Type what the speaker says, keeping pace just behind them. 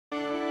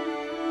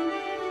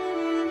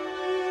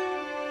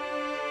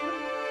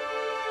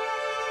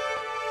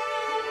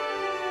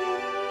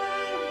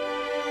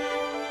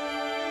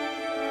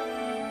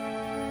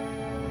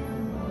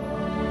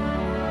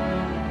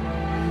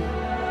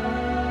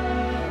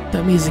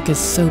That music is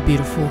so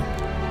beautiful.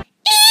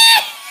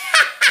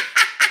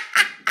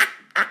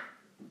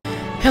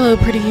 Hello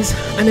pretties,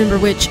 I'm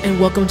EmberWytch and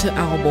welcome to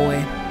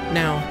Owlboy.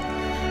 Now,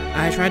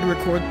 I tried to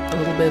record a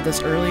little bit of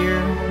this earlier,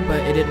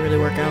 but it didn't really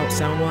work out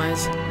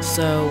sound-wise,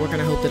 so we're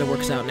gonna hope that it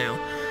works out now.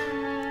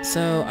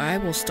 So I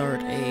will start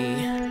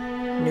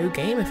a new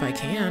game if I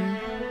can.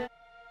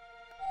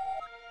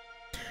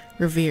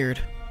 Revered.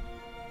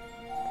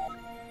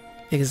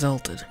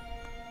 Exalted.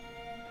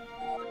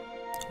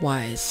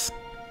 Wise.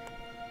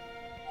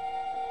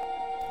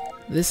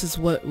 This is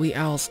what we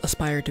owls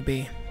aspire to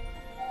be.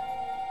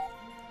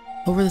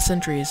 Over the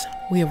centuries,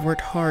 we have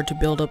worked hard to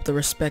build up the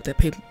respect that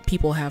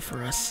people have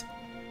for us.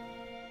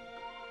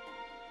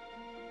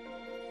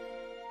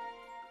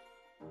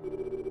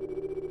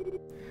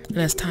 And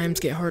as times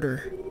get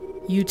harder,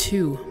 you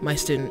too, my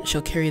student,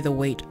 shall carry the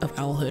weight of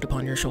owlhood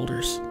upon your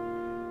shoulders.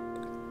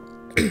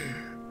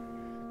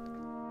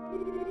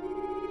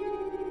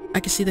 I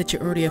can see that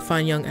you're already a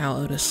fine young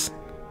owl, Otus.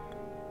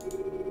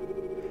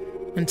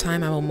 In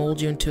time, I will mold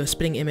you into a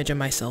spitting image of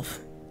myself.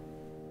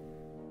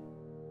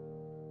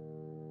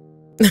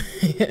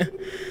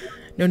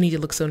 No need to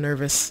look so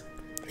nervous.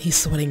 He's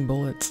sweating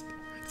bullets.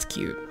 It's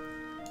cute.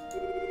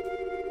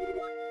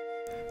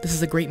 This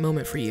is a great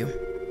moment for you.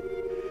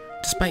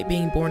 Despite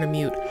being born a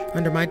mute,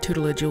 under my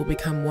tutelage you will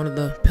become one of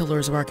the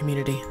pillars of our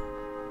community.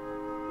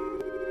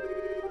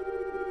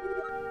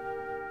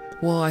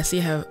 Well, I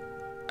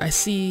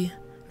see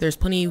there's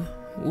plenty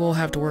we'll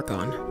have to work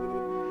on.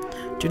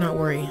 Do not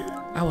worry,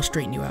 I will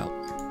straighten you out.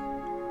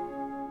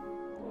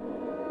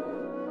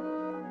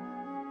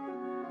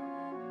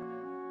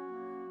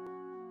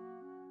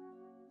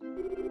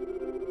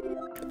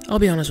 I'll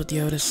be honest with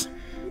you, Otus.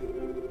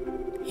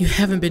 You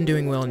haven't been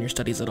doing well in your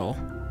studies at all.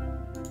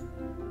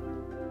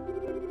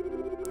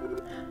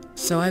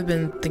 So I've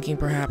been thinking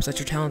perhaps that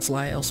your talents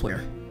lie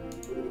elsewhere.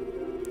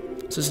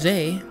 So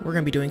today, we're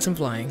going to be doing some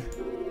flying.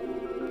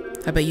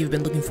 I bet you've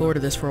been looking forward to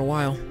this for a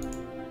while.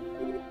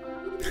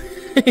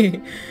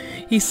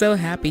 He's so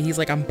happy, he's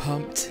like, I'm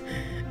pumped.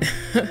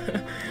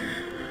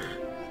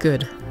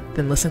 Good,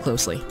 then listen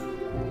closely.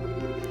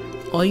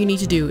 All you need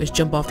to do is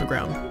jump off the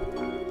ground.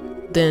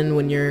 Then,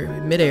 when you're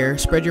midair,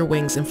 spread your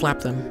wings and flap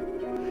them.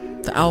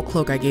 The owl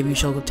cloak I gave you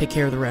shall take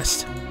care of the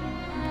rest.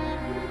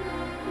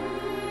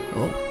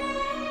 Oh.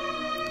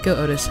 Go,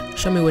 Otus.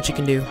 Show me what you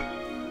can do.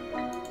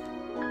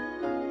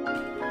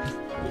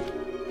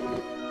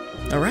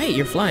 Alright,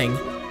 you're flying.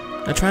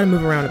 Now try to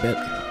move around a bit.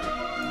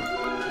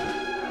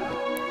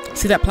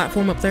 See that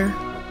platform up there?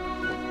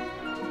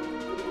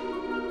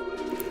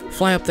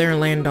 Fly up there and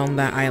land on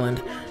that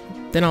island.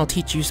 Then I'll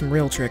teach you some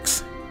real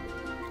tricks.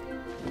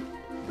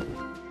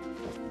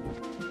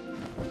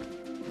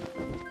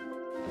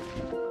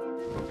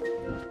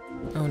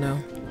 Oh no.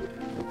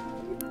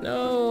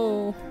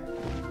 No!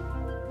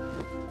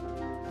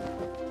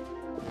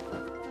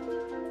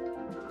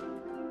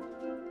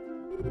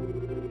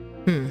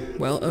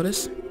 Well,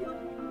 Otus,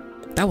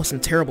 that was some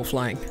terrible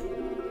flying.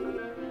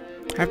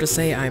 I have to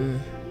say,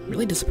 I'm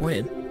really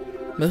disappointed.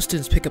 Most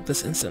students pick up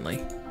this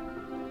instantly.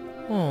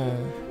 Oh.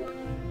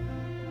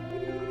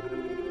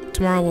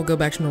 Tomorrow we'll go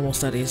back to normal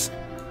studies.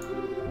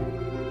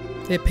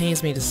 It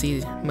pains me to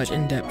see much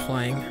in-depth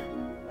flying.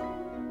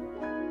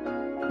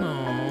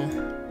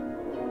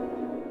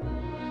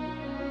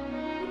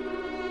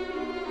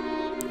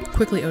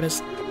 Quickly,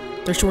 Otus.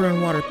 They're short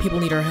on water. People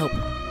need our help.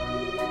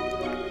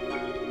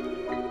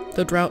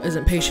 The drought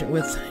isn't patient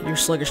with your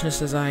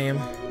sluggishness as I am.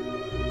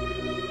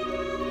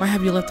 Why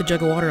have you left the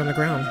jug of water on the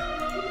ground?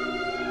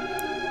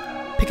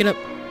 Pick it up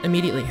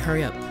immediately.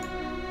 Hurry up.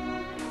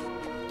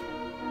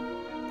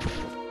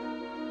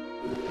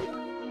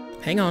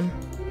 Hang on.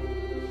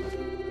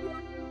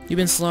 You've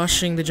been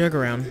sloshing the jug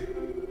around.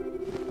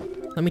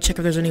 Let me check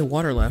if there's any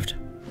water left.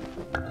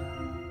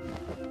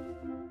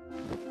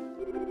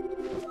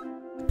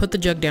 Put the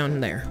jug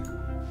down there.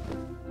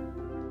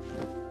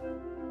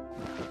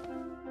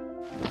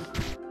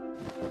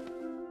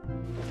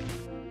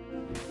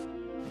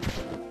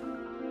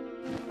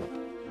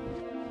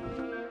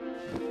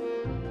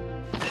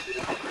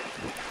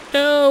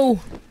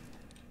 No!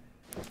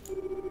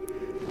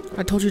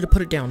 I told you to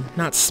put it down,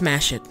 not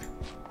smash it.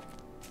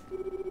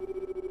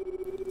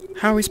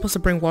 How are we supposed to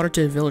bring water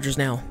to the villagers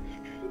now?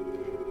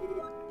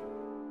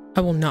 I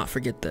will not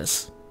forget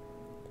this.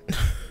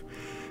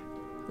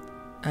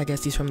 I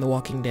guess he's from The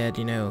Walking Dead,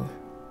 you know.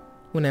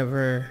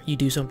 Whenever you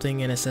do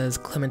something and it says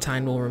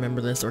Clementine will remember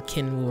this or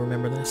Kin will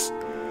remember this.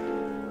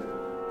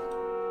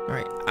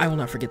 Alright, I will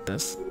not forget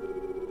this.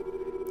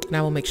 And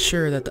I will make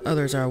sure that the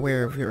others are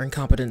aware of your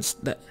incompetence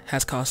that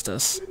has cost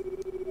us.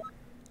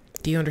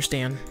 Do you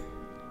understand?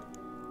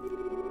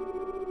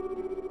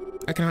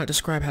 I cannot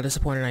describe how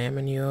disappointed I am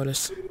in you,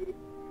 Otus.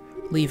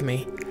 Leave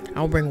me.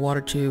 I will bring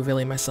water to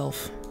Villy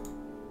myself.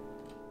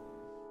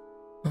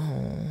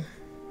 Oh.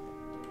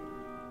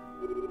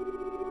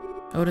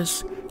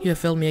 Otus, you have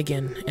failed me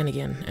again, and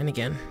again, and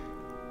again.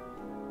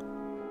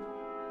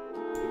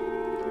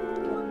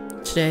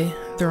 Today,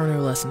 there are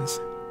no lessons.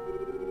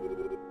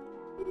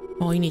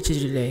 All you need to do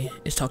today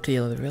is talk to the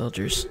other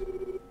villagers.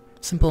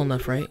 Simple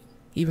enough, right?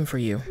 Even for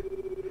you.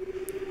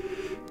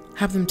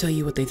 Have them tell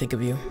you what they think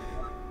of you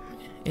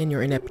and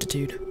your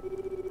ineptitude.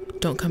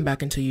 Don't come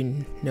back until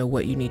you know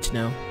what you need to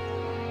know.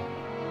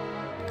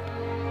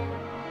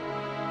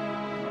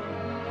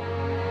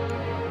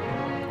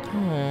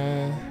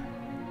 Aww.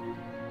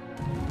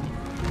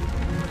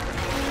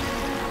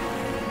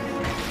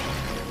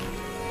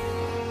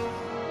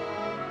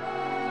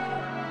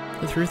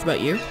 The truth about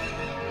you?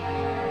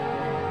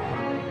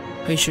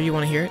 Are you sure you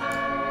want to hear it?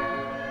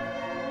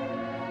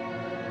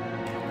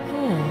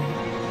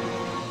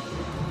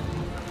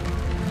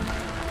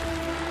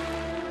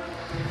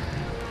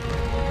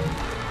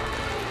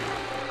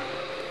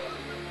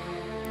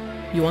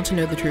 You want to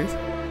know the truth?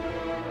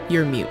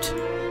 You're mute.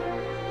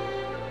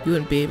 You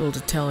wouldn't be able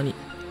to tell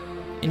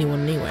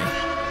anyone anyway.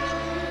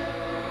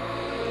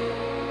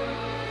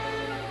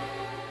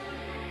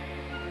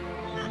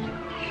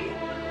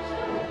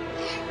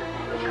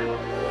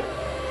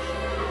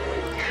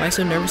 Why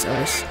so nervous,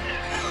 Otus?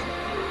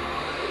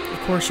 Of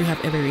course you have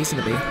every reason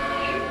to be.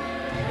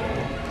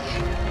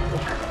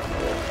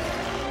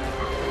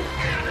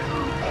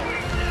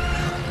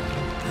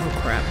 Oh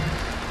crap.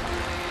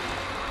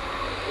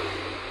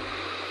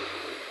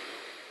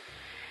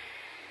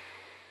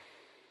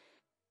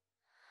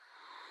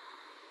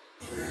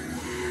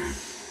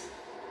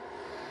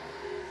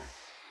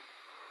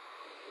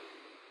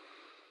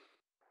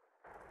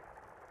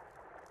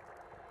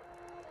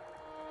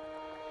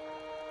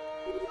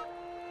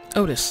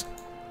 Otus.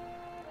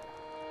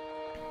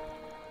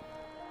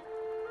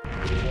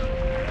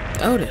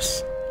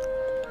 Otus.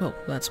 Well,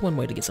 that's one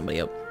way to get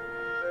somebody up.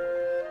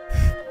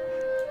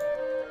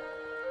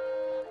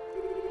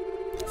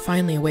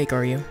 Finally awake,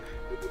 are you?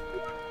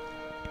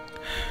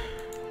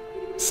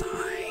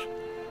 Sigh.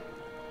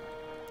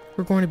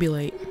 We're going to be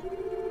late.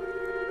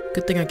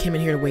 Good thing I came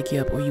in here to wake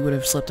you up, or you would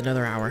have slept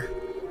another hour.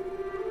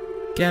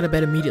 Get out of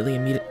bed immediately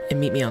and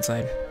meet me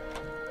outside.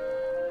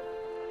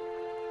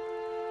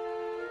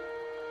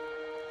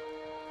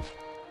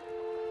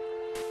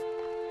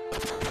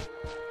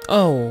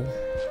 Oh.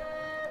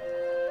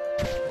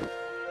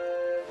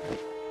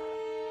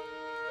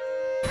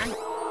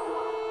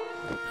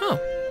 Oh.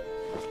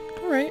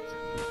 Alright.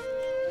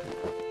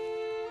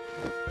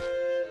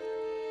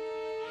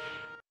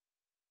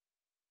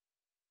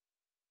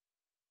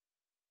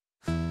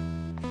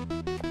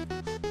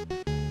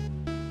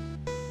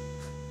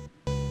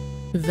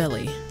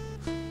 Veli.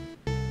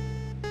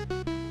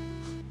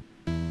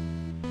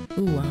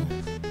 Ooh, wow.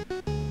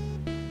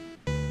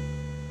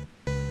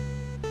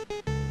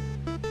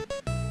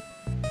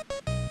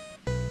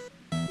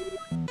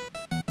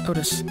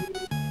 Otus.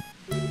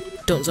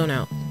 Don't zone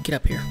out. Get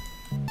up here.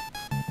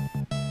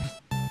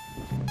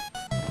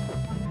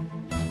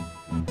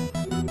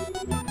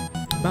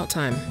 About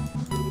time.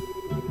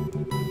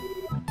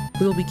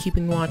 We will be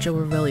keeping watch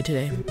over Veli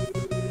today.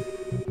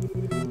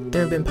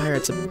 There have been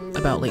pirates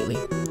about lately.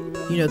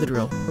 You know the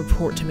drill.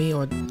 Report to me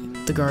or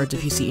the guards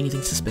if you see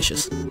anything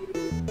suspicious.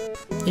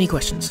 Any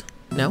questions?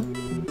 No?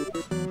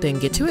 Then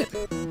get to it.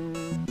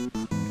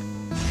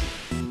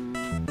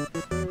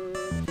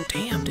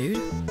 Damn,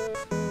 dude.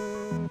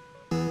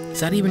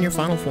 Is that even your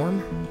final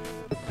form?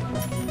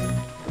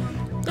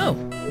 Oh.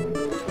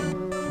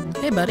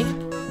 Hey, buddy.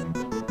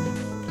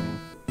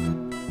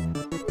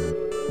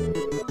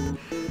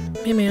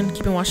 Hey, man.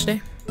 Keeping watch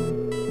today?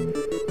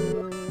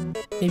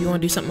 Maybe you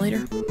want to do something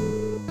later?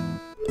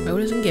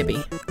 Otus and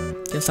Gibby.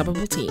 The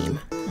unstoppable team.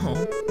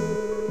 Oh.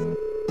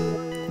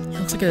 He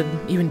looks like an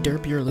even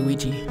derpier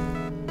Luigi.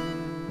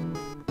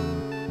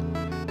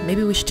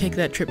 Maybe we should take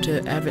that trip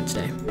to Advent's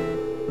Day.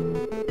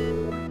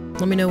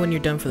 Let me know when you're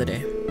done for the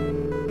day.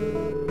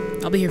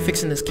 I'll be here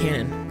fixing this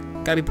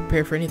cannon. Gotta be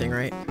prepared for anything,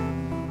 right?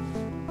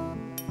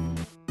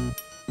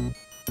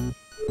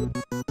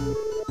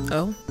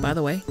 Oh, by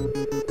the way.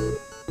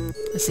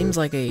 It seems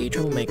like a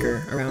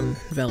troublemaker around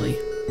Veli.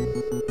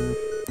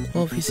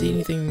 Well, if you see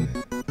anything,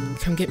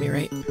 come get me,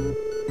 right?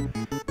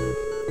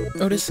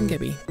 Otus and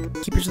Gibby,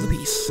 keepers of the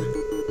peace.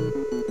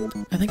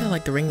 I think I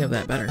like the ring of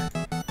that better.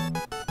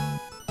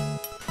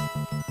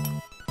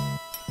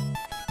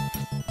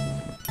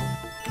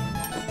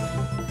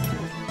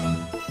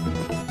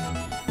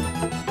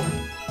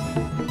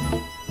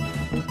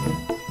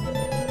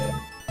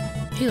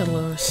 Hey, little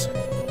Otus.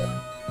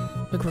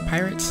 Look for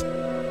pirates?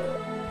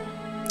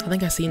 I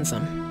think I've seen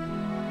some.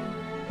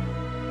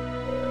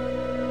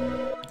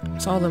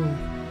 Saw them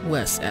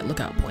west at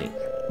Lookout Point.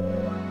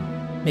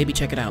 Maybe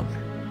check it out.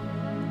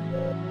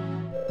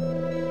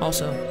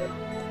 Also,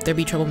 there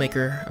be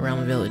troublemaker around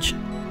the village.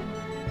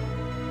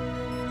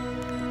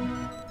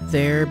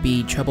 There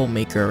be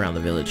troublemaker around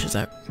the village, is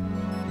that...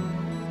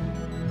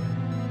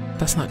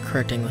 That's not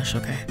correct English,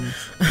 okay.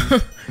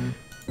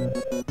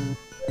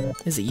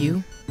 Is it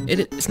you?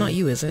 It's not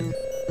you, is it?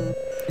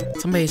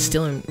 Somebody is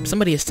stealing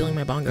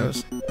my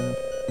bongos.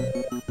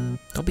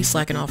 Don't be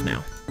slacking off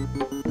now.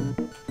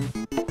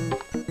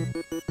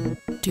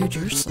 Dude,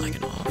 you're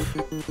slacking off.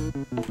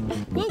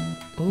 Whoa!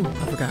 Oh,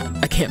 I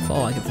forgot. I can't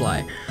fall, I can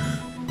fly.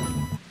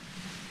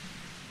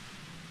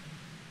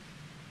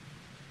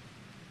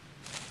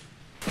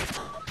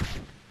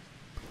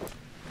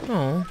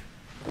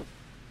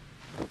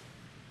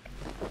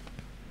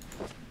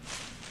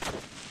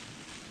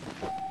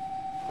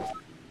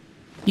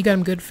 You got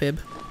him good,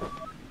 Fib.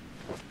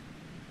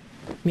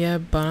 Yeah,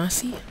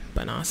 Banasi?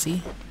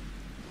 Banasi.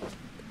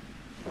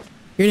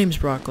 Your name's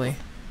Broccoli.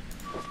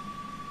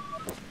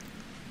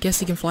 Guess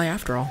he can fly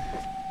after all.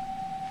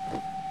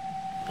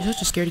 You're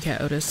such a scaredy cat,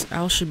 Otus.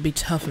 Owls should be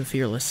tough and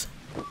fearless.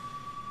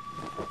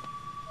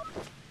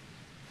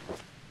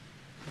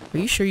 Are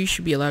you sure you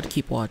should be allowed to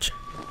keep watch?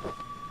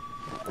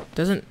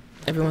 Doesn't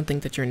everyone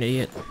think that you're an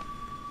idiot?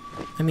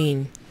 I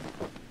mean,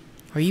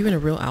 are you even a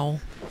real owl?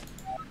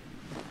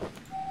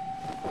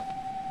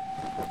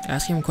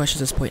 Asking him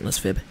questions is pointless,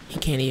 Fib. He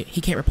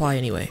can't reply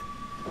anyway.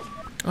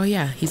 Oh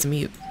yeah, he's a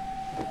mute.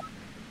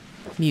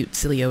 Mute,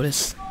 silly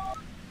Otus.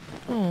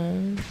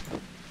 Oh.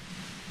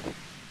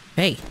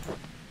 Hey.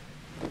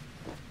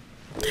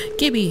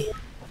 Gibby!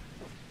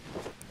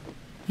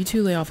 You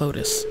two lay off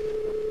Otus.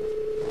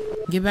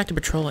 Get back to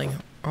patrolling,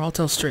 or I'll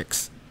tell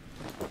Strix.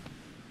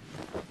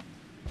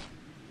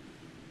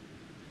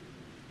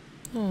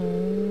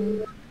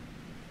 Oh.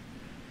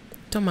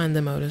 Don't mind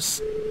them,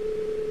 Otus.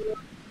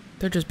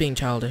 They're just being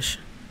childish.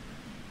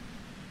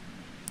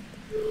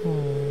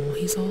 Oh,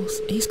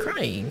 he's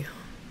crying.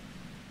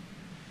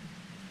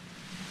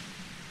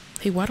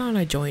 Hey, why don't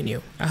I join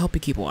you? I hope you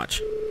keep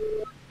watch.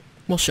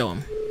 We'll show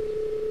him.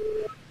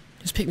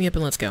 Just pick me up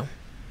and let's go.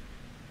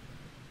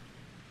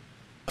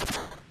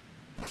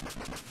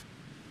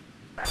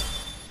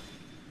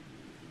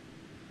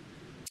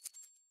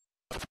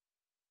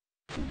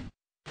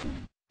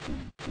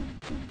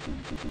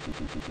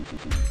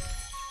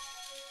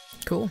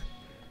 Cool.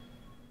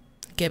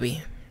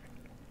 Gebby.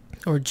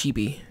 Or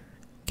GB.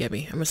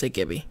 Gebby. I'm gonna say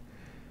Gebby.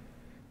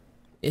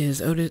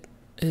 Is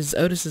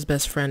Otus's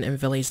best friend and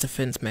Veli's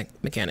defense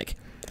mechanic.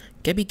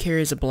 Gebby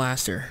carries a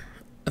blaster,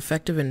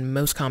 effective in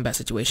most combat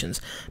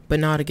situations, but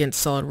not against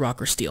solid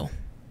rock or steel.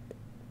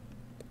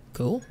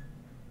 Cool.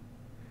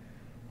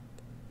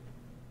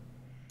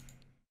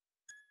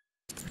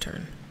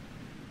 Return.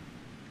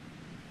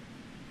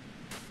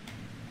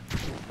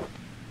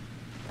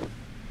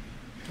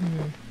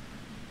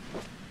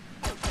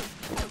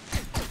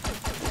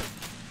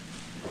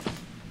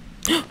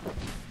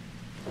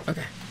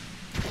 Okay.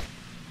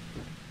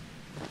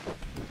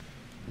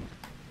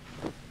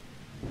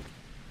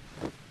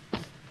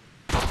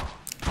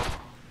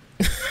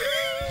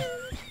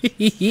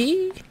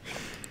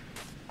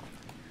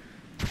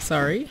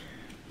 Sorry.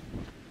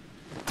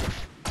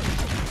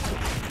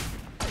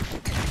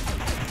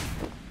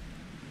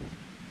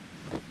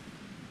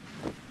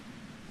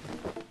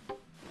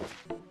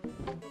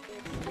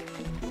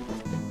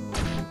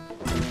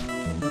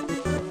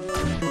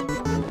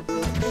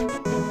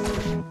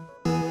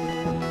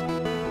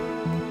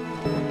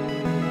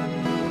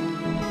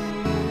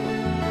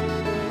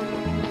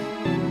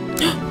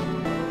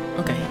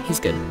 Okay, he's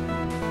good.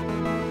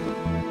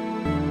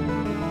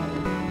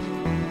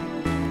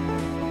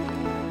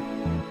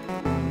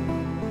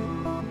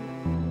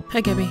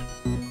 Hi, Gebby.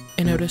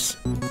 And Otus.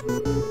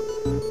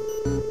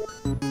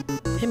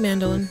 Hey,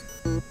 Mandolin.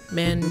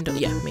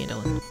 Yeah,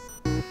 Mandolin.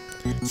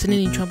 Seen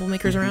any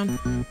troublemakers around?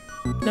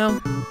 No,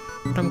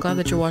 but I'm glad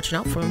that you're watching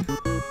out for them.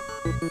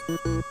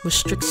 With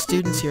strict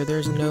students here,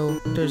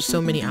 there's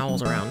so many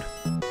owls around.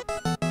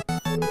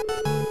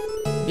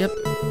 Yep,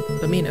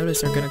 but me and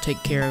Otus are gonna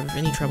take care of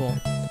any trouble,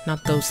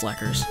 not those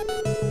slackers.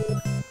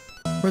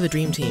 We're the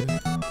dream team.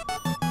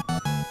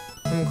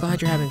 I'm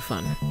glad you're having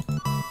fun.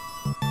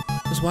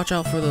 Just watch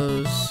out for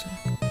those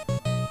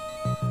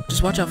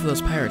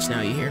pirates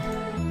now, you hear?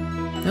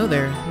 No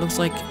there, looks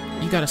like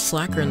you got a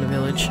slacker in the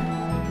village.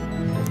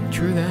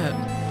 True that.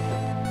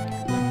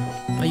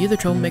 Are you the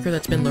troublemaker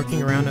that's been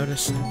lurking around,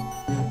 Otus?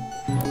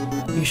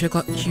 You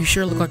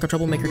sure look like a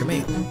troublemaker to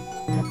me.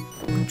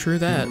 True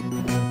that.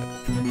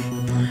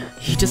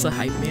 You just a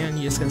hype man,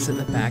 you just gonna sit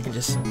in the back and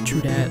just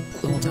true that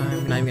the whole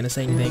time, not even gonna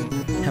say anything,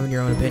 having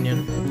your own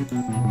opinion.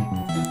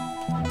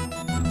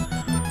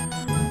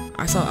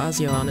 I saw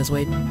Azio on his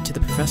way to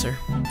the professor.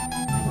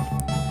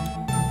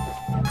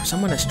 For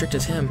someone as strict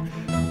as him,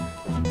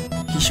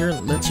 he sure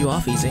lets you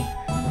off easy.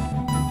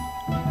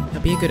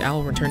 Now be a good owl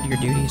and return to your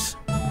duties.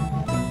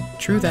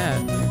 True that.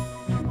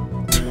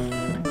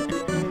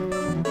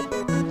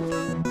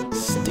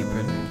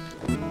 Stupid.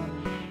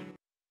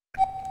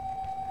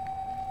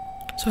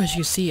 So as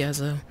you see,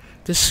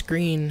 this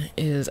screen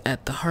is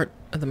at the heart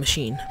of the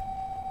machine.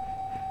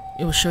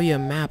 It will show you a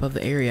map of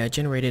the area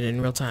generated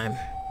in real time.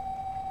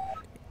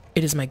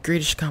 It is my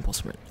greatest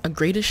accomplishment.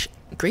 Greatest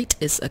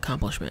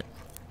accomplishment.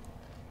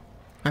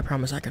 I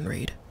promise I can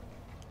read.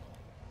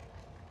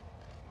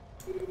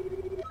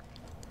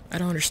 I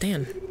don't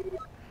understand.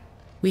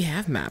 We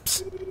have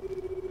maps.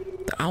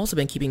 The owls have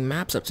been keeping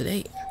maps up to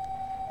date.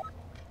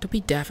 Don't be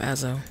daft,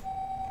 Azo.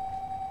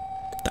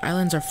 The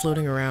islands are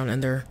floating around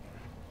and there are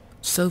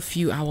so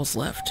few owls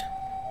left.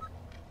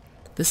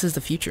 This is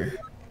the future.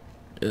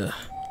 Ugh.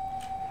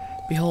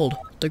 Behold,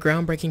 the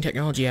groundbreaking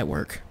technology at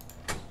work.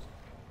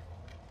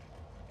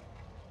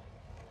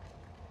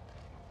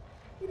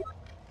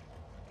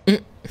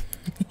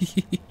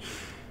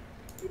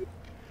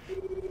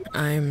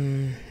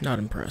 I'm not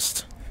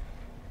impressed.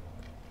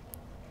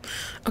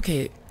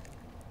 Okay,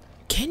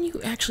 Can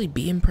you actually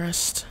be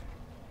impressed?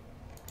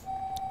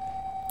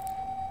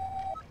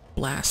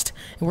 Blast.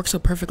 It worked so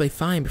perfectly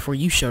fine before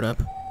you showed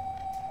up.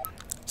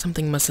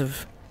 Something must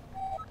have...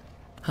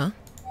 Huh?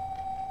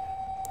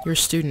 Your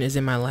student is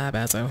in my lab,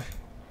 Azo.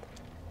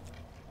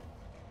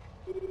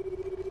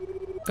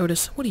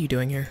 Otus, what are you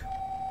doing here?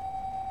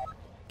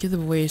 Give the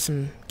boy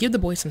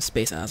some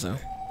space, Azo.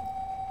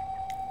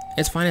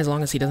 It's fine as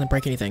long as he doesn't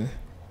break anything.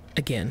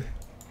 Again.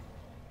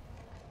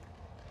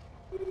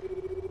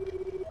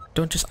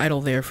 Don't just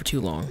idle there for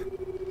too long.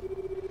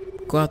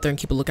 Go out there and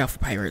keep a lookout for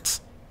pirates.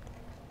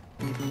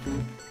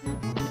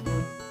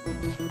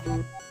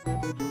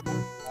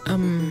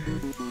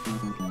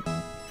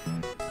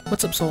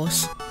 What's up,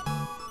 Solus?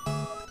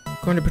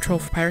 Going to patrol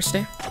for pirates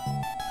today?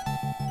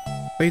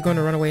 Or are you going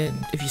to run away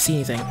if you see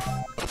anything?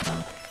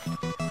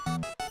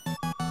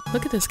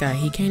 Look at this guy,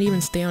 he can't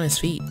even stay on his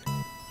feet.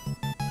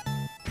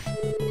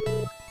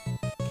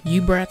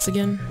 You brats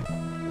again?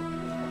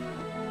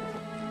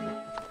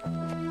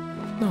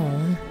 No.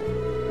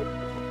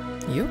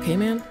 You okay,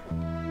 man?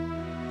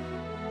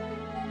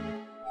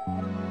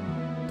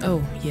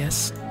 Oh,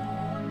 yes.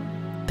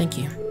 Thank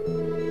you.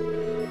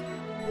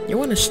 You're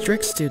one of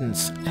Strick's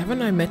students.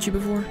 Haven't I met you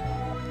before?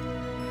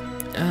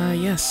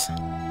 Yes.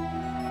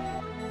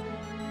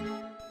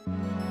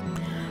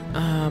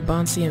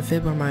 Bonsi and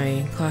Fib are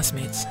my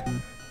classmates.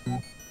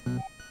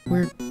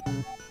 We're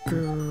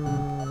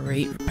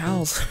great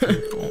pals.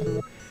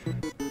 Oh.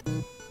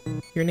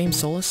 Your name's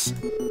Solus?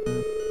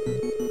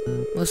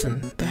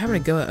 Listen, they're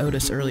having a go at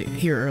Otus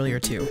earlier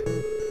too.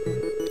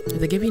 If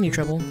they give you any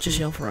trouble, just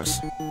yell for us.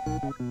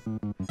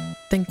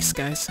 Thanks,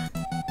 guys.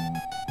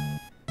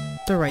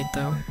 They're right,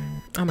 though.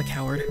 I'm a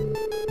coward.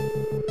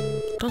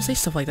 Don't say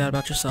stuff like that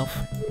about yourself.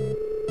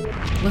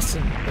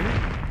 Listen.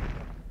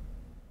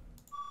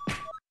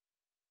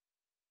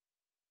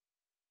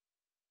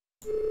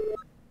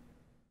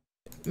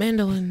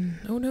 Mandolin.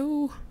 Oh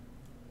no.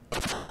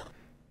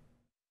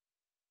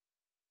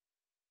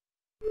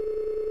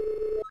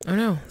 Oh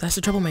no, that's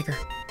the troublemaker.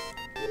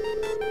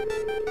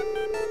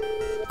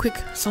 Quick,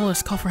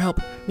 Solus, call for help.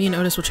 Me and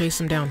Otus will chase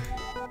him down.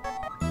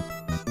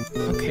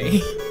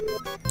 Okay.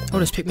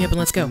 Otus, pick me up and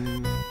let's go.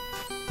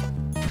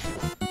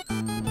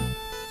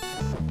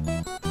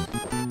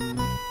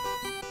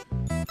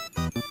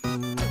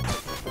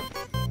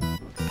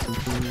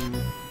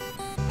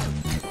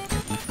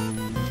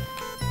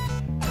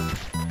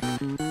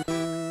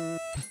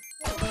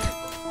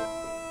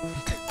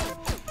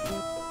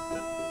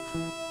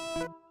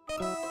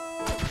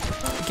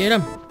 Get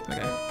him!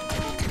 Okay.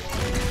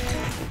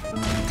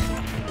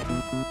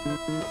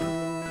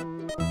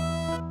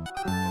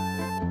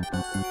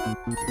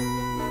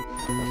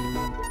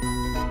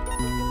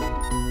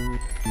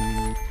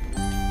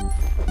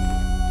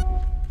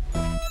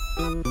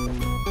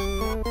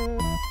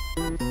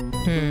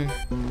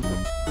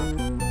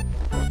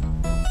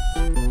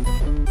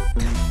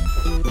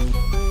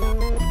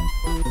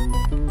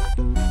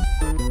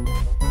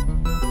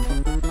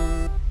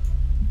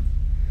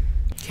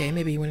 Okay,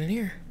 maybe he went in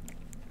here.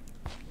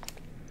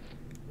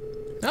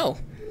 Oh,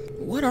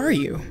 what are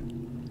you?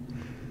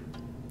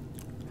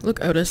 Look,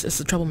 Otus, it's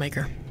the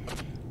troublemaker.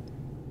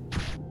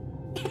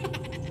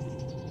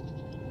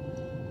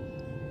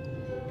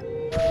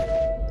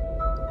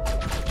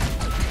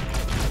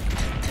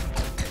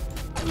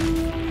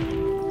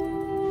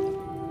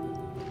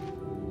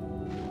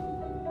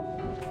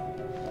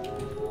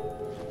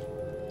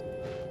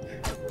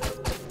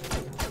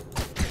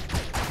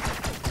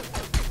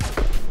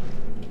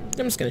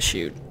 I'm just gonna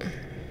shoot.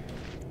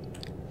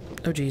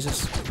 Oh,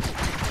 Jesus.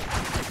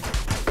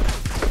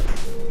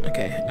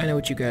 Okay, I know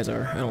what you guys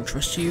are. I don't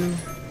trust you.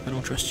 I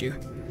don't trust you.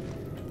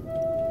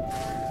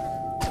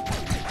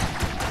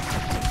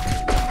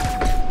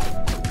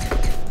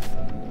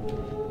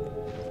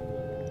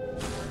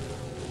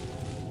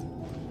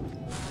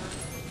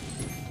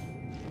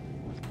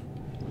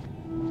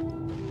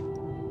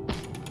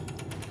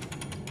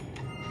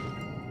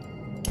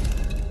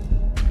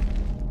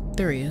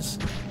 There he is.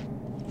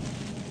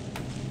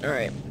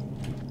 Alright.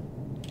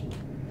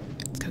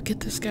 Let's go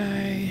get this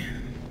guy.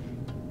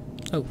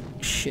 Oh,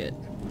 shit.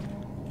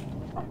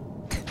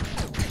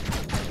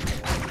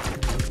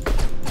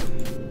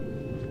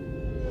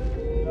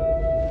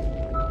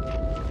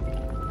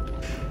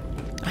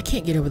 I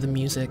can't get over the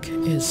music.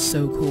 It is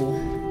so cool.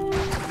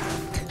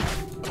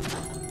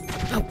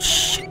 Oh,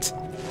 shit.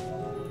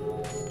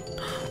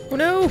 Oh,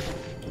 no!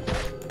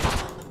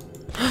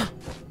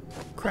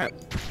 Crap.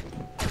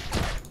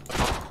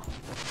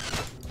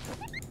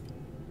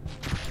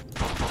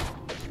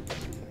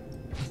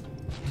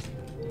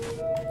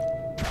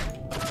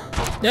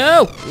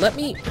 No! Let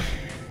me...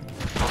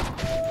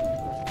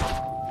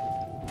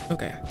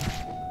 Okay.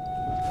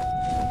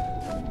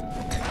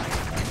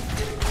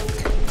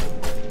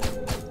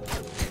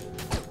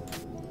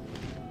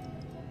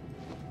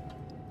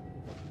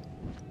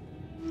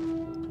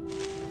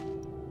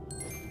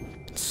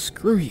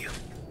 Screw you.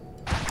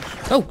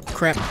 Oh,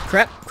 crap,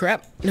 crap,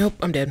 crap. Nope,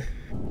 I'm dead.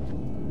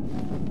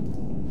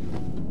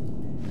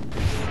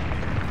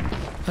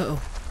 Uh-oh.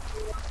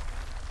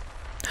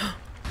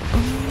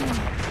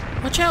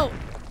 Watch out!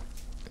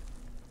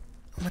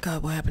 Oh my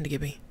god, what happened to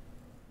Gibby?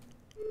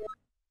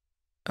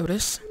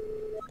 Otus?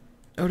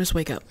 Otus,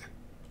 wake up.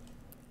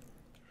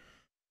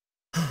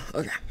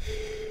 Okay.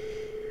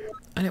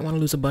 I didn't want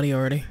to lose a buddy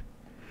already.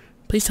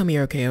 Please tell me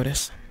you're okay,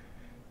 Otus.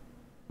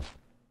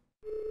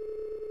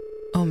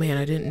 Oh man,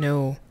 I didn't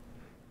know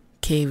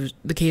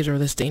the caves are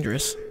this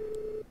dangerous.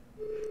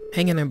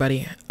 Hang in there,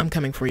 buddy. I'm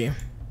coming for you.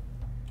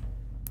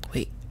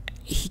 Wait,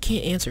 he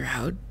can't answer.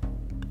 How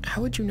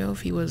would you know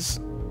if he was...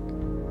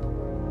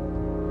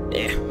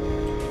 Eh,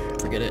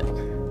 forget it.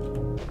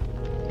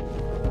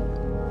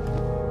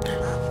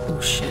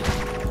 Oh shit.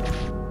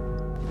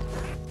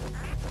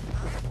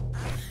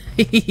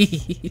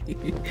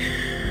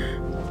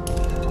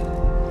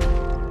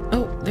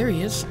 Oh, there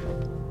he is.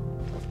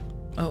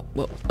 Oh,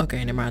 well,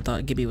 okay, never mind. I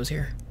thought Gibby was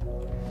here.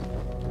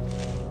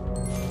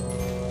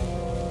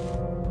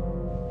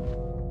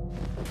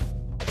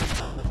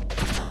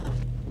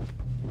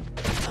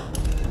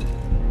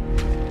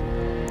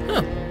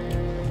 Huh.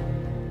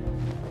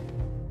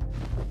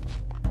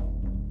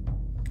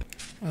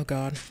 Oh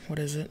god, what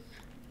is it?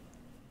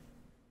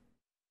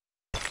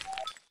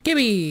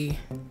 Gibby!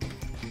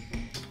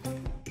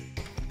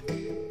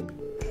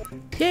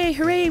 Yay,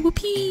 hooray,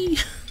 whoopee!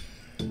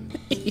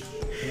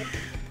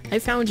 I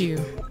found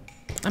you.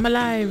 I'm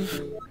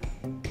alive.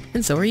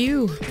 And so are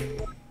you.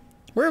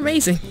 We're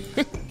amazing.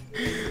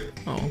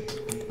 Oh,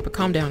 but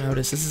calm down,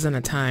 Otus. This isn't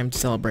a time to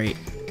celebrate.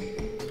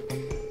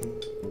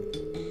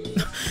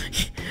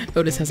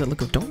 Otus has a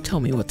look of, don't tell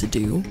me what to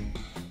do.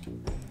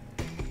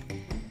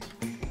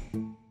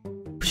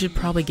 We should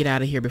probably get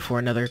out of here before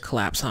another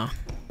collapse, huh?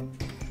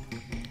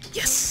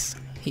 Yes,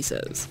 he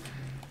says.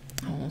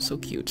 Oh, so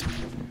cute.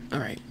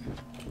 Alright.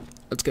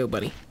 Let's go,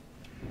 buddy.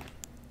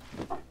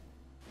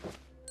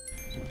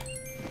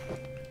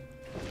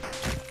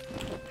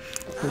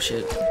 Oh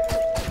shit.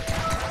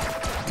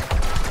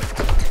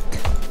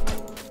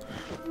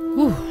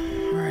 Whew.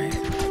 Alright.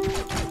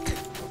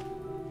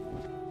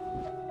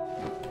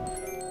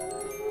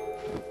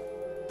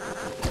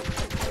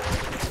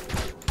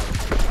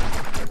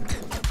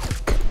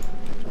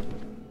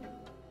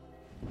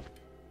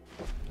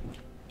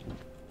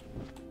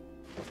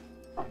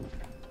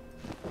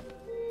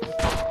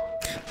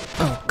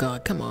 Oh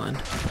god, come on.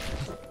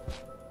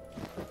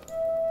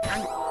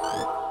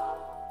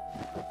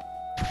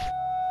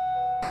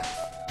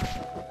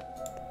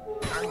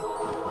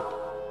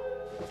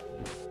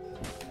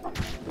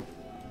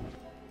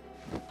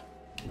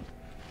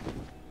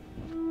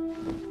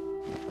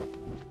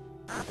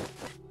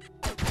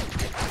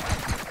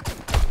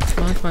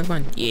 Come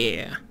on.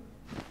 Yeah.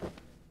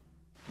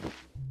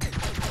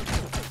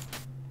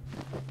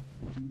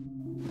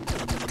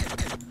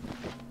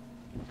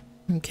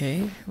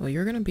 Okay, well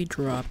you're gonna be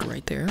dropped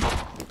right there.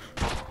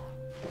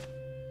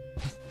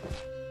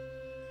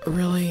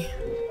 Really?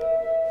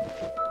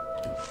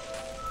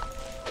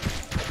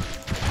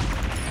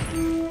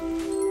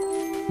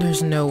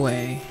 There's no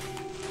way.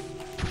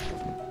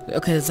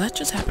 Okay, does that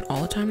just happen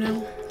all the time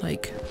now?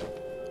 Like,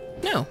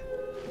 no.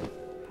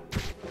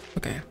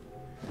 Okay.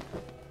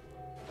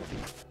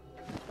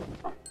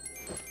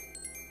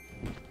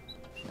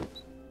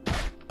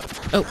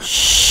 Oh,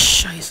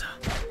 scheiße.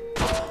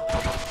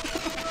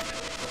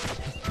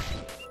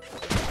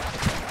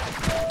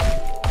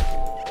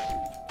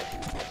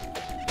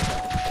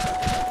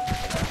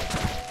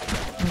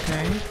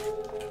 Okay.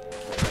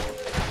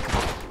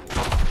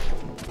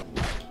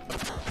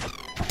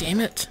 Damn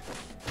it.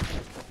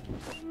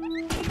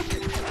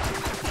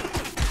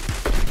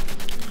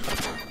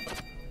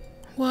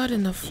 What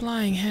in the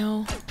flying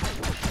hell?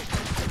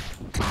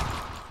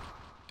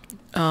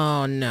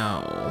 Oh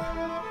no.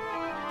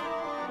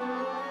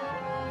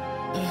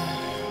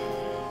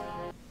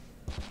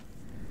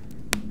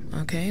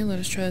 Okay, let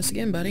us try this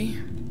again, buddy.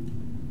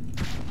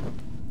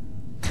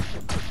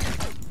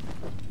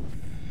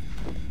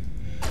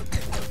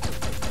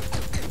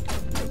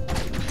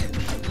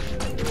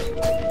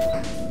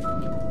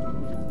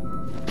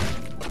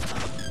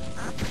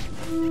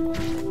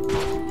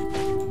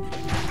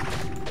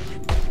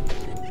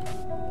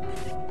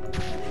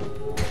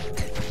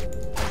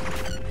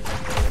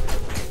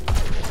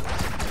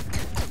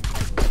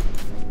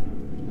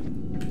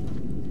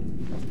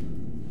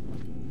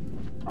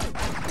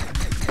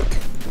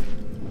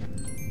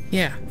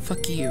 Yeah,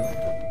 fuck you.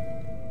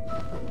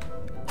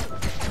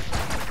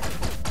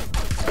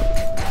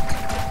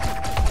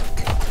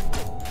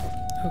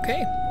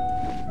 Okay.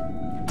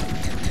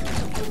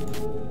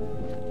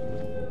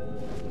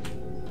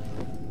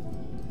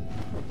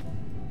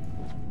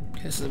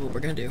 This is what we're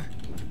gonna do.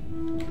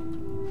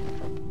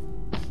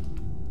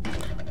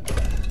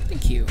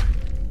 Thank you.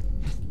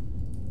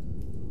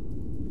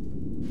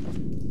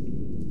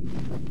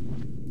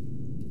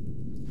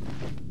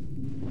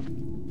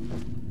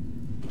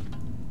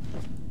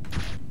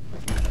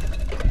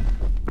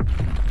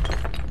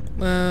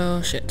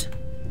 Well, shit.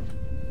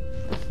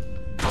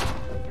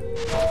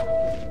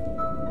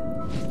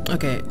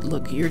 Okay,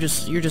 look, you're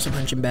just a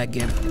punching bag,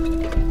 Gib.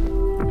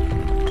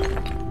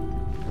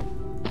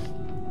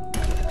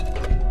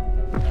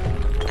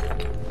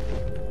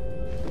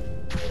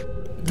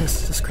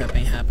 crap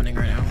ain't happening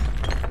right now.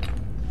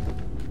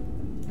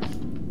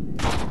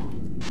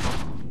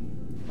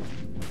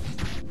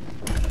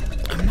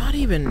 I'm not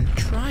even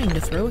trying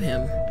to throw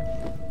him.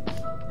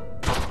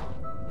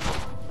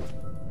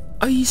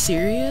 Are you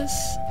serious?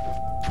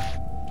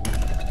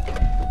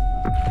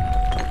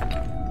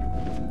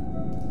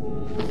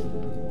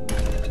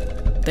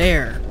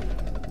 There.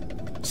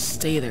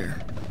 Stay there.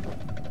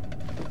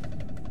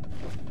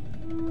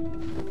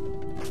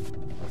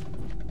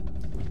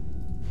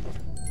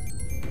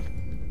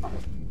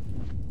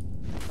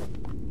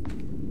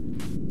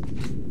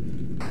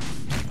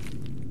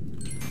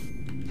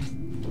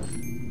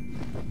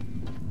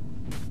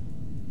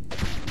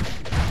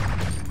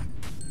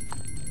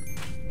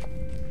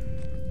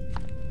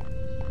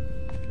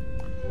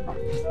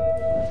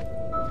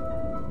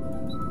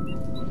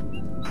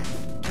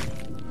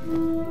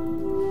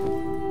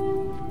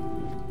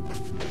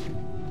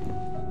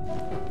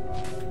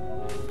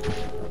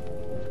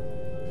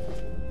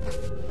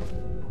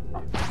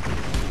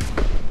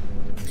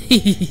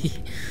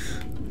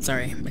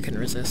 Sorry, I couldn't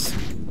resist.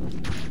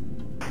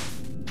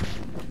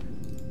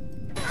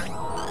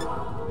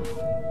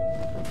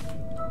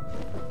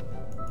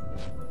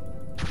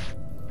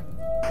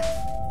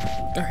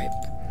 Alright,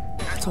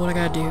 so what I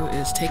gotta do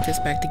is take this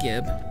back to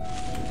Gib,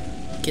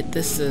 get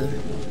this,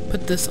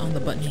 put this on the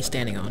button he's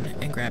standing on,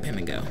 and grab him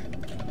and go.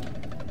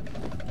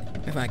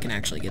 If I can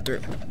actually get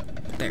through.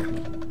 There.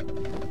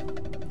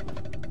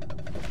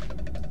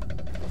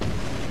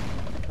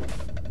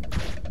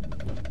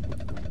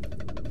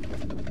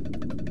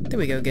 There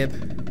we go, Gib.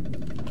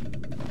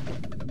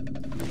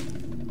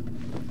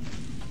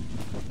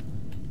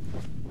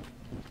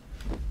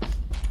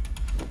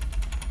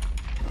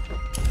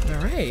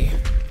 Alright.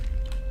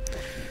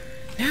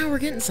 Now we're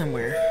getting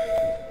somewhere.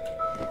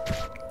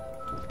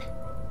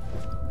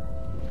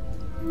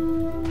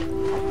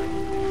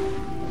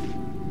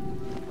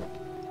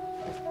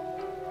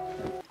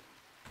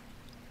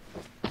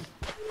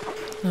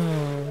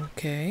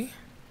 Okay.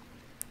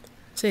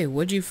 Say,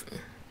 what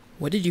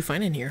did you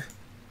find in here?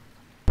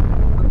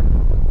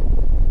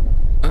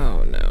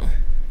 Oh no.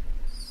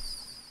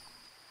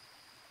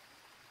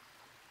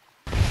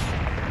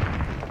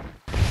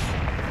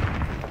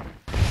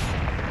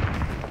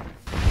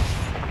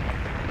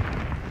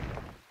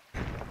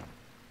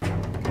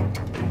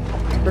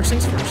 First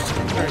things first.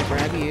 Alright,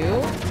 grab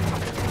you.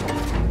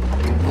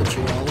 Put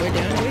you all the way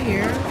down over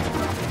here.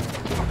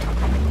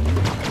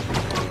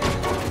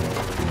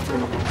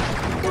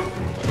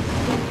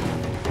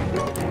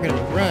 We're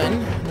gonna run.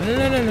 No.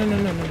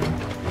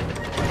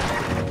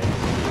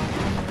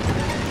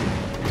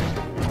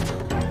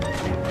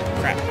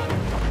 Crap.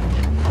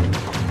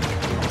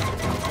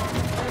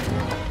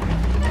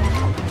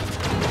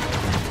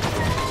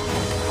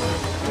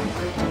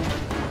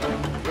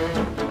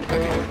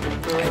 Okay.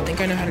 I think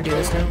I know how to do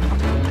this now.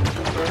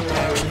 I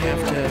actually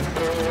have to...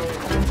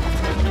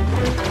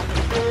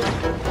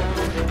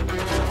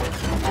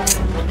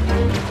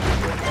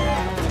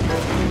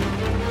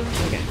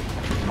 Okay.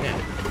 Now.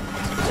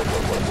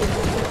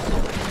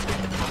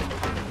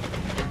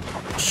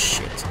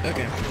 Shit.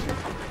 Okay.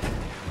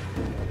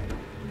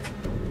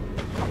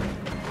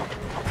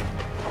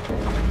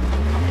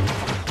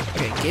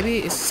 Okay, Gibby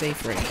is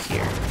safe right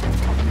here.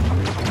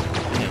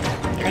 Now,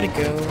 I gotta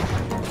go...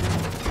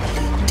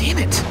 Damn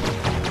it!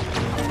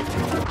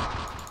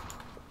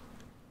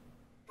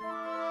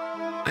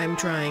 I'm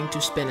trying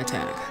to spin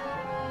attack.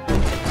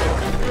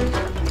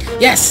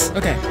 Yes!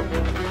 Okay.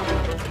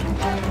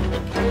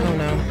 Oh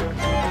no.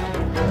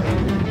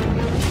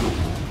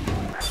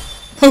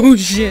 Oh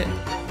shit!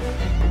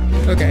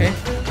 Okay.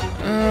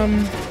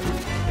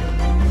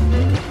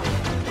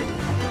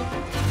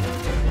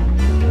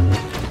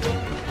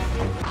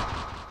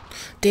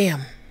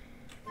 Damn.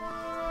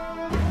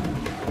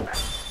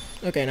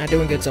 Okay, not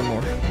doing good some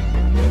more.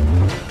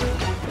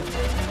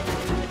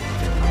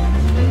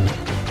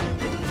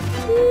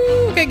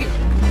 Ooh, okay,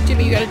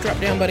 Jimmy, you gotta drop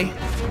down, buddy.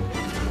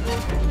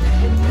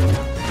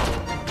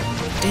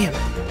 Damn.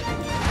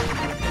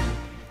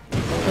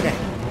 Okay.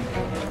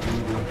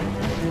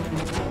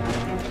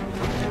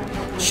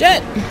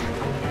 Shit!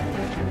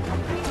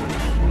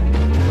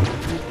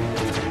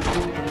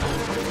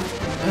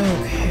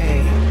 Okay.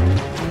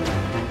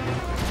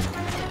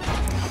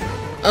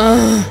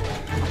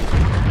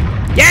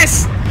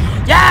 Yes!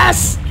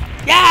 Yes!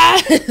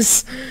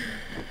 Yes!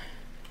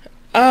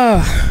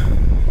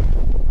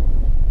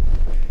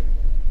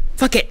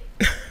 Fuck it.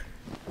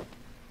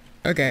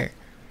 Okay.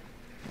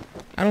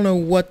 I don't know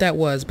what that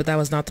was, but that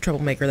was not the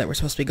troublemaker that we're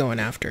supposed to be going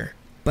after.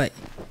 But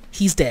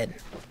he's dead.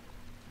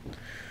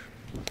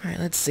 Alright,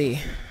 let's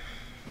see.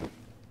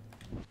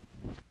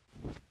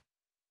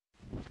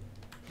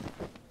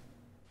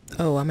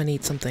 Oh, I'm gonna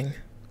need something.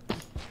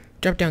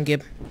 Drop down,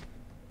 Gib.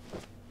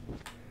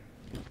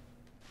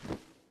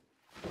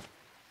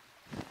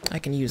 I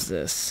can use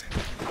this.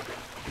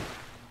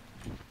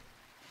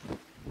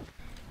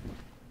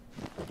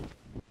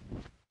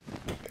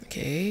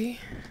 Okay.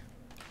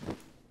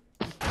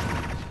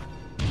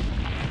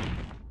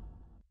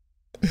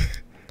 I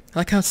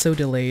like how it's so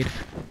delayed.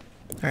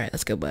 Alright,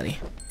 let's go, buddy.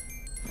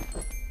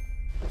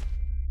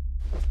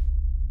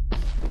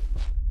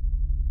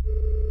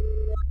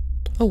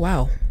 Oh,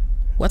 wow.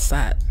 What's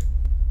that?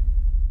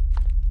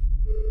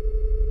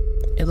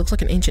 It looks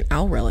like an ancient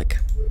owl relic.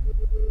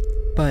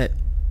 But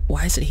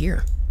why is it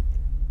here?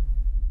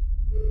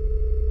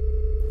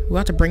 We'll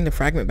have to bring the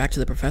fragment back to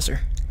the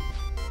professor.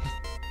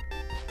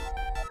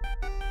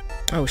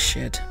 Oh,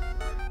 shit.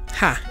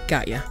 Ha!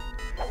 Got ya.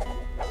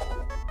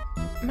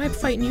 Am I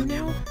fighting you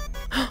now?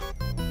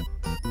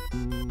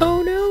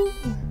 Oh no!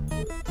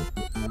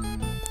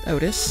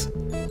 Otus.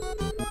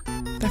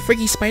 That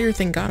freaky spider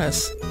thing got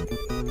us.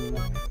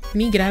 We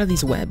need to get out of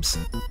these webs.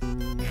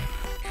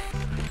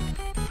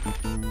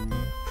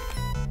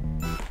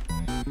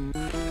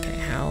 Okay,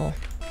 how?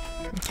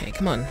 Okay,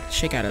 come on.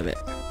 Shake out of it.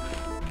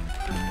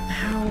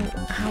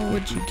 How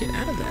would you get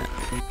out of that?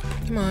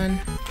 Come on.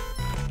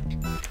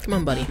 Come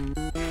on, buddy.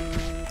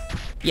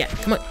 Yeah,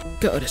 come on.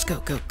 Go, Otus. Go,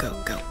 go, go,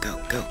 go, go,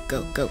 go,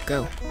 go, go,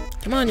 go.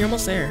 Come on, you're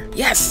almost there.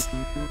 Yes!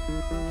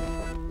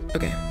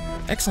 Okay.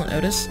 Excellent,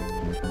 Otus.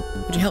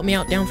 Would you help me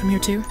out down from here,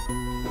 too?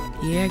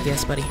 Yeah, I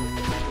guess, buddy.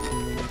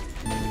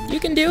 You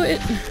can do it!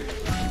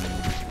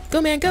 Go,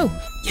 man, go!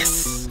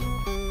 Yes!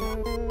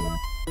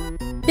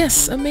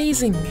 Yes,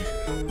 amazing!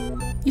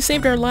 You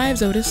saved our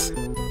lives, Otus.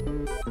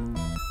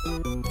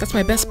 That's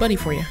my best buddy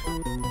for you.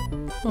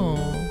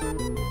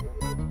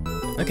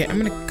 Aww. Okay, I'm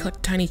gonna collect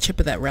a tiny chip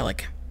of that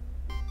relic.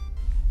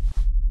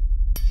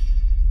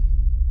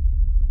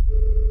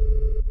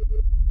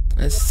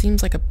 This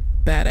seems like a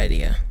bad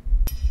idea.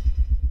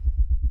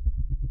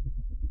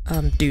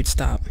 Dude,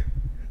 stop.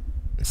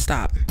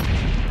 Stop.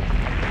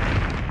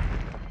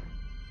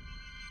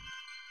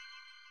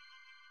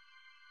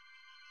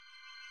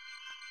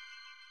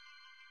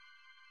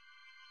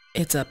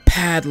 It's a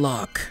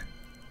padlock.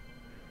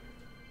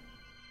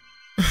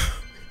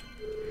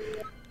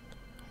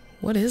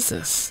 What is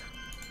this?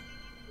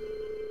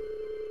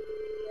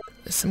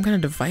 There's some kind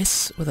of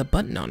device with a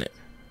button on it.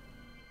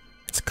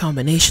 It's a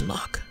combination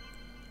lock.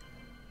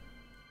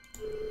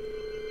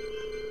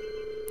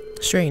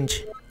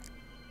 Strange.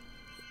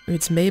 If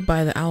it's made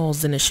by the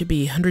owls, then it should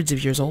be hundreds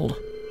of years old.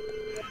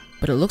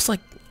 But it looks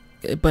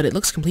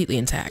completely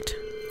intact.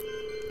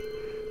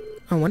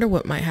 I wonder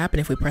what might happen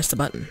if we press the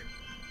button.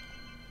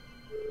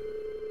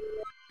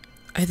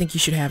 I think you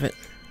should have it.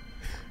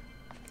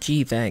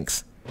 Gee,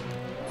 thanks.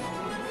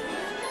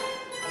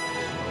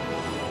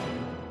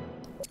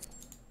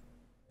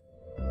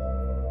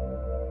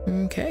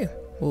 Okay.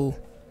 Whoa.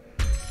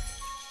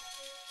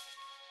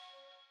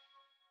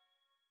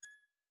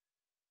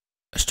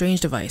 A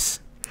strange device.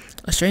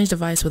 A strange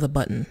device with a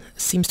button.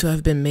 Seems to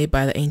have been made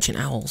by the ancient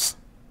owls.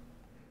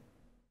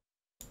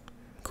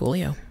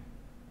 Coolio.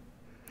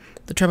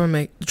 The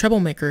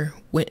troublemaker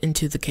went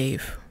into the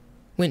cave.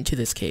 Went into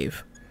this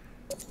cave.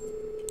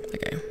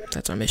 Okay,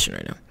 that's our mission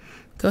right now.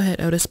 Go ahead,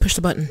 Otus. Push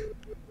the button.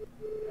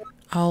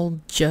 I'll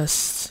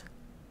just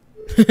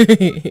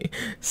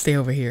stay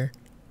over here.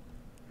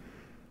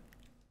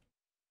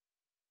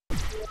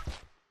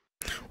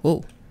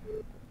 Whoa.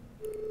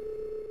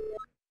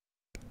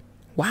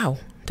 Wow,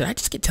 did I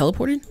just get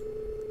teleported?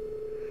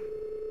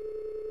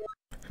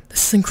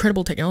 This is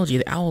incredible technology.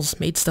 The owls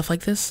made stuff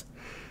like this.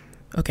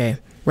 Okay,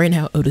 right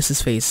now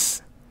Otus's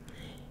face.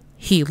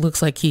 He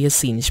looks like he has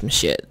seen some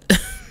shit.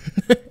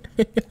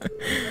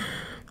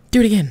 Do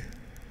it again.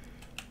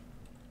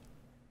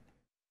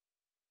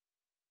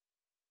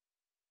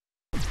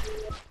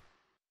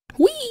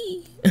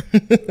 Whee!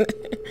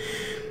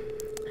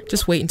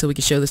 Just wait until we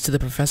can show this to the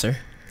professor.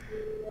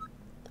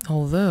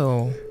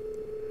 Although,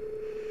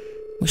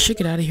 we should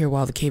get out of here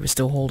while the cave is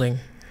still holding.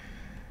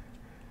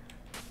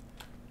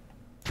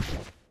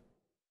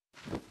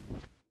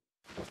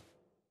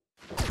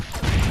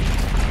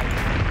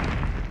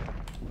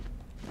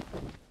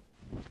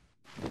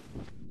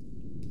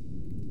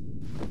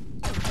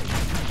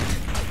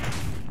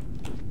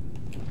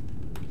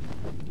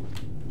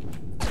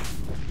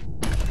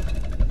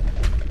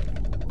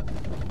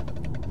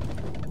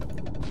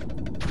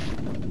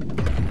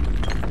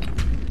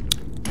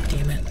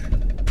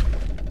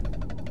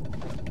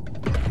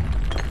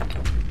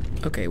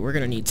 Okay, we're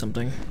gonna need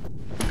something.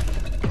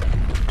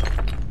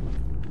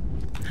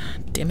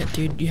 Damn it,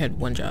 dude, you had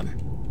one job.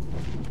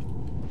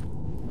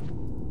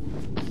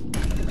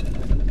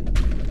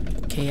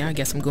 Okay, I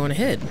guess I'm going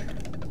ahead.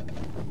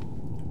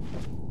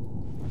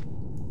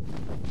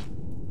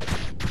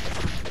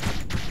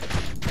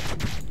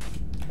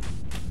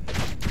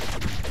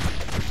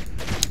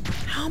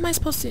 How am I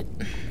supposed to...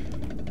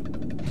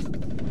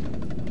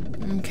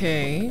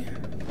 Okay.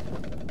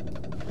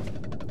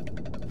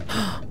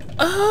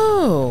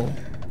 Oh!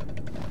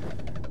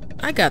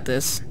 I got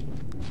this.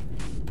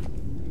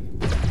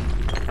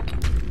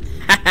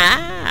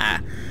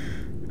 Haha!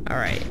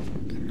 Alright.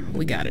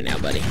 We got it now,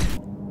 buddy.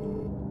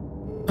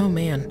 Oh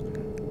man.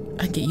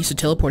 I can get used to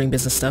teleporting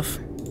business stuff.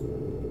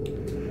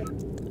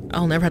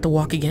 I'll never have to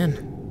walk again.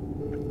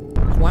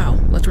 Wow,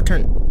 let's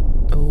return...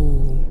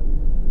 Oh.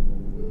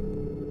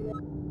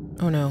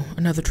 Oh no,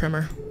 another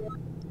tremor.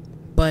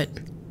 But...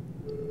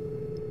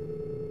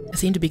 it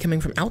seem to be coming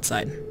from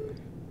outside.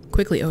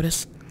 Quickly,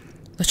 Otus.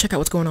 Let's check out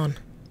what's going on.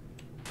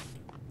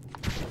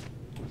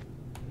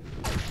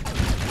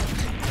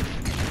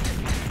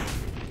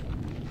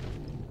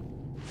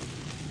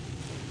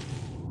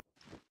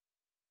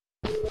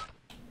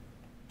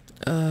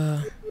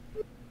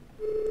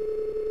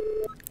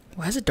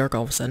 Why is it dark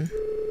all of a sudden?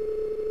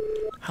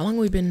 How long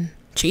have we been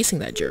chasing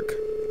that jerk?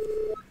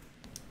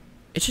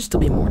 It should still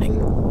be morning.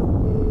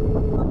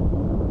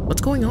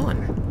 What's going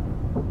on?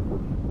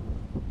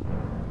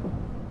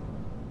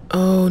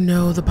 Oh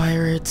no, the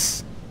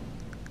pirates.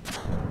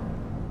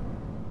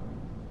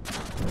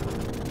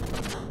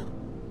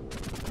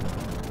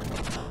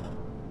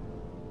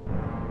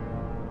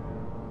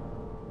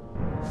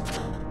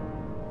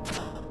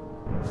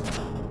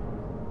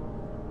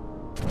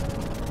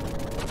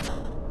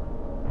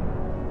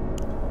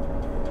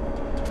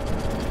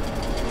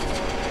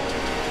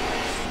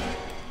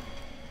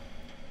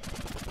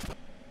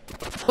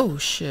 Oh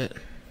shit.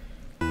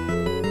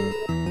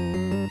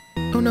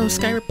 Oh no,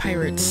 Skyrim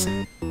pirates. I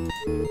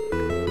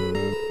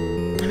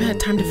haven't had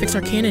time to fix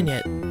our cannon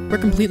yet. We're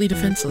completely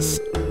defenseless.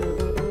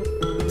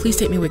 Please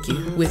take me with you.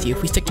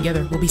 If we stick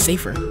together, we'll be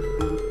safer.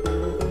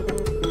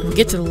 We'll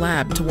get to the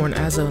lab to warn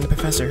Azo and the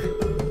professor.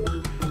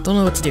 Don't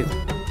know what to do.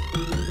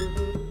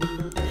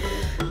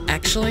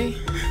 Actually,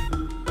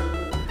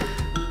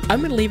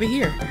 I'm gonna leave it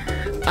here.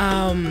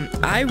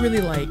 I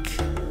really like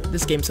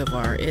this game so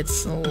far.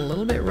 It's a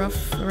little bit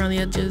rough around the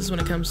edges when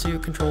it comes to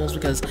controls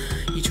because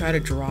you try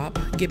to drop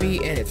Gibby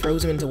and it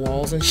throws him into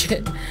walls and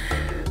shit.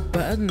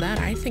 But other than that,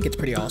 I think it's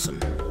pretty awesome.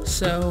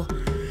 So,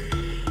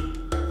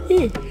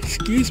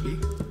 excuse me.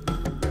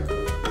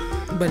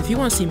 But if you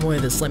want to see more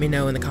of this, let me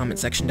know in the comment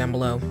section down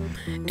below.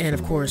 And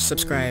of course,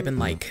 subscribe and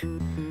like.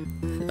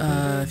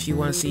 If you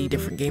want to see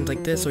different games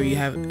like this, or you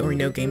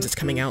know games that's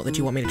coming out that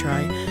you want me to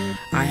try,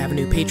 I have a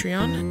new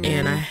Patreon,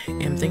 and I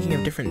am thinking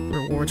of different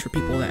rewards for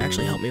people that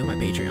actually help me with my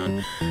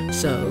Patreon.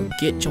 So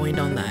get joined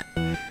on that.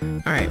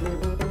 Alright,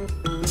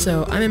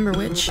 so I'm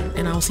EmberWytch,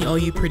 and I'll see all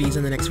you pretties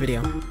in the next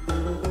video.